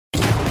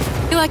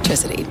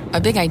Electricity,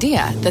 a big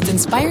idea that's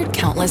inspired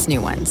countless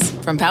new ones.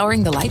 From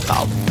powering the light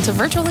bulb to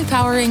virtually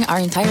powering our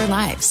entire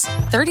lives.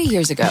 30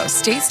 years ago,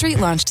 State Street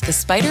launched the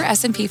SPDR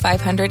S&P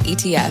 500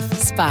 ETF,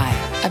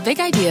 SPY. A big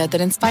idea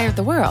that inspired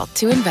the world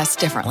to invest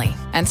differently.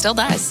 And still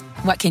does.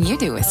 What can you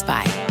do with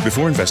SPY?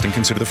 Before investing,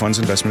 consider the fund's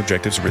investment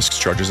objectives, risks,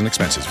 charges, and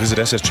expenses. Visit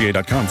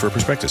ssga.com for a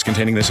prospectus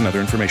containing this and other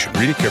information.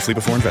 Read it carefully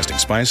before investing.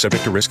 SPY is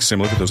subject to risks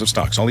similar to those of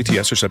stocks. All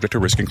ETFs are subject to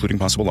risk, including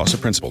possible loss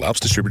of principal. Alps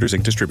Distributors,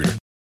 Inc. Distributor.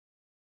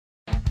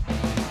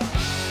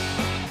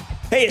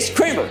 Hey, it's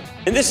Kramer,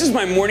 and this is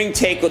my morning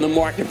take on the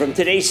market from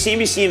today's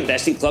CNBC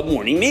Investing Club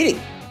morning meeting.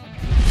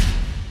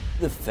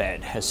 The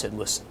Fed has said,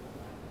 listen,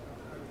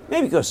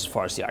 maybe it goes as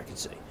far as the eye can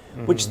see,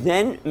 which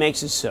then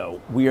makes it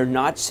so we are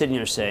not sitting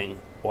here saying,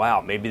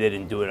 wow, maybe they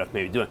didn't do enough,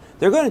 maybe do it.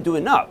 They're going to do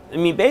enough. I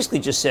mean, basically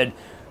just said,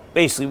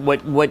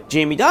 what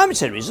Jamie Dimon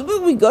said to me, he said,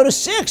 we go to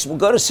 6. We'll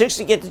go to 6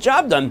 to get the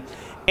job done.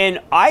 And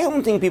I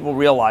don't think people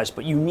realize,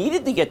 but you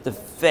needed to get the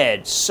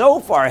Fed so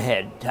far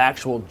ahead to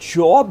actual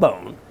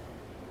jawbone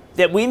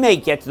that we may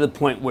get to the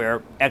point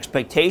where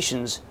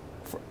expectations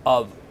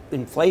of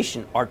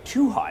inflation are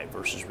too high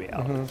versus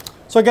reality.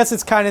 So I guess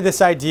it's kind of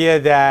this idea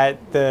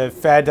that the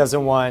Fed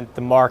doesn't want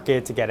the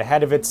market to get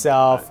ahead of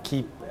itself,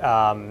 keep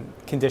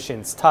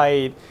conditions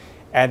tight,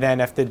 and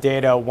then if the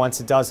data, once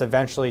it does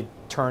eventually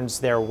turns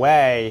their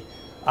way,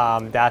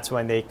 that's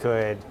when they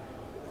could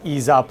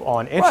ease up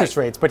on interest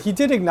rates. But he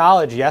did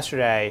acknowledge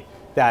yesterday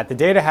that the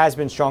data has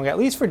been strong, at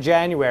least for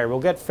January. We'll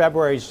get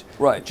February's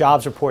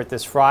jobs report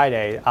this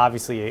Friday,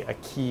 obviously a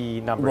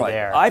key number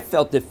there. I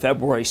felt that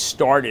February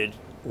started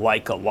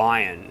like a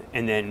lion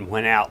and then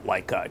went out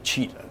like a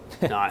cheetah,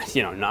 not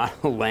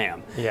a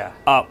lamb. Yeah.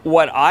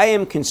 What I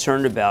am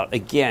concerned about,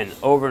 again,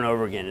 over and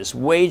over again, is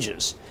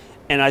wages.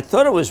 And I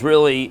thought it was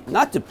really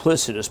not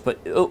duplicitous, but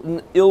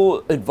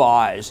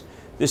ill-advised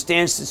the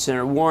stance that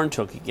Senator Warren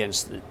took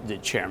against the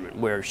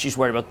chairman, where she's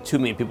worried about 2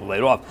 million people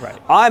laid off. Right.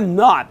 I'm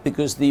not,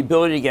 because the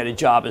ability to get a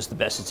job is the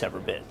best it's ever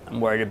been.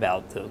 I'm worried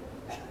about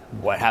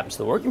what happens to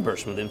the working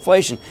person with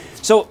inflation.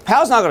 So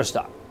Powell's not going to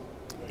stop.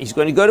 He's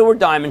going to go to where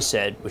Dimon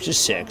said, which is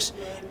 6,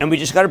 and we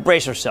just got to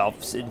brace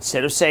ourselves.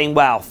 Instead of saying,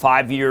 wow,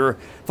 2 year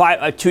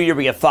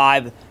we get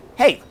 5.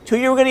 Hey, 2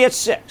 year we're going to get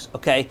 6,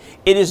 okay?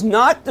 It is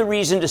not the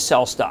reason to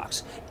sell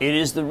stocks. It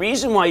is the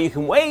reason why you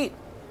can wait.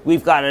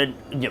 We've got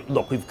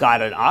we've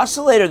got an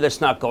oscillator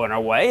that's not going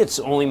our way. It's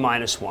only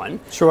 -1.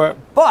 Sure.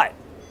 But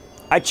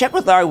I checked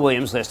with Larry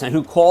Williams last night,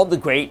 who called the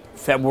great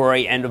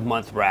February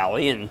end-of-month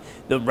rally and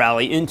the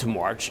rally into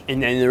March,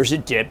 and then there's a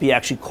dip. He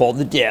actually called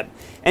the dip.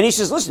 And he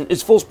says, listen,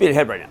 it's full speed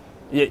ahead right now.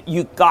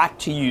 You've got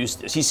to use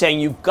this. He's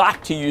saying you've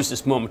got to use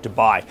this moment to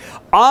buy.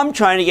 I'm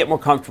trying to get more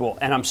comfortable,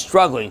 and I'm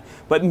struggling.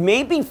 But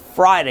maybe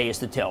Friday is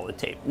the tail of the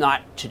tape,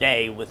 not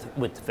today with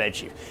the Fed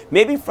chief.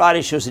 Maybe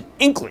Friday shows an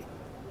inkling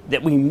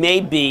that we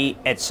may be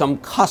at some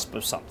cusp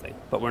of something,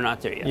 but we're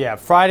not there yet. Yeah,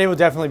 Friday will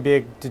definitely be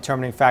a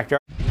determining factor.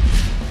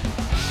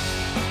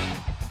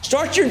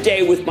 Start your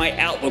day with my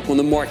outlook on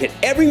the market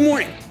every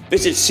morning.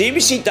 Visit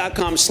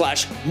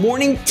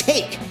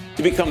CNBC.com/morningtake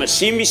to become a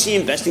CNBC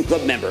Investing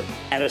Club member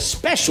at a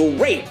special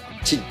rate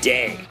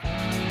today.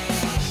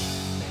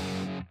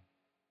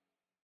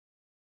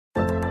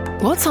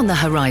 What's on the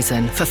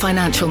horizon for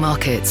financial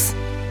markets?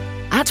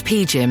 At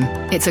PGIM,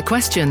 it's a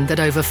question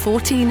that over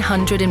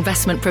 1,400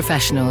 investment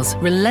professionals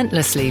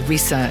relentlessly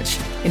research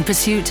in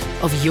pursuit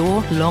of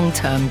your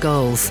long-term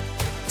goals.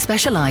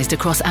 Specialized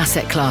across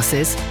asset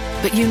classes,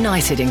 but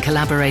united in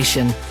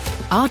collaboration,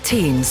 our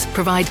teams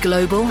provide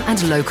global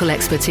and local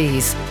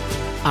expertise.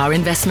 Our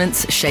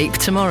investments shape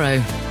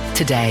tomorrow,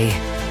 today.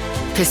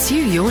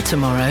 Pursue your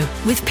tomorrow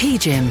with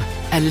PGIM,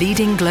 a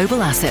leading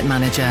global asset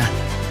manager.